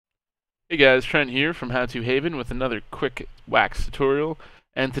Hey guys, Trent here from How To Haven with another quick wax tutorial,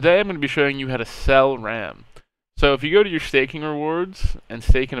 and today I'm going to be showing you how to sell RAM. So if you go to your staking rewards and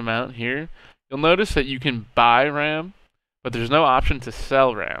stake an amount here, you'll notice that you can buy RAM, but there's no option to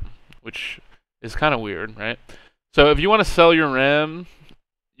sell RAM, which is kind of weird, right? So if you want to sell your RAM,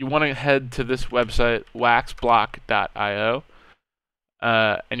 you want to head to this website, waxblock.io,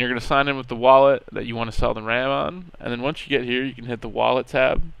 and you're going to sign in with the wallet that you want to sell the RAM on, and then once you get here, you can hit the wallet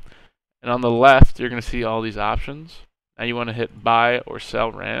tab. And on the left, you're going to see all these options. Now you want to hit buy or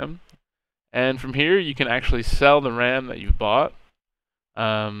sell RAM. And from here, you can actually sell the RAM that you've bought.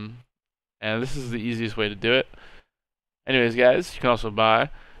 And this is the easiest way to do it. Anyways, guys, you can also buy.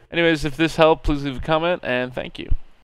 Anyways, if this helped, please leave a comment, and thank you.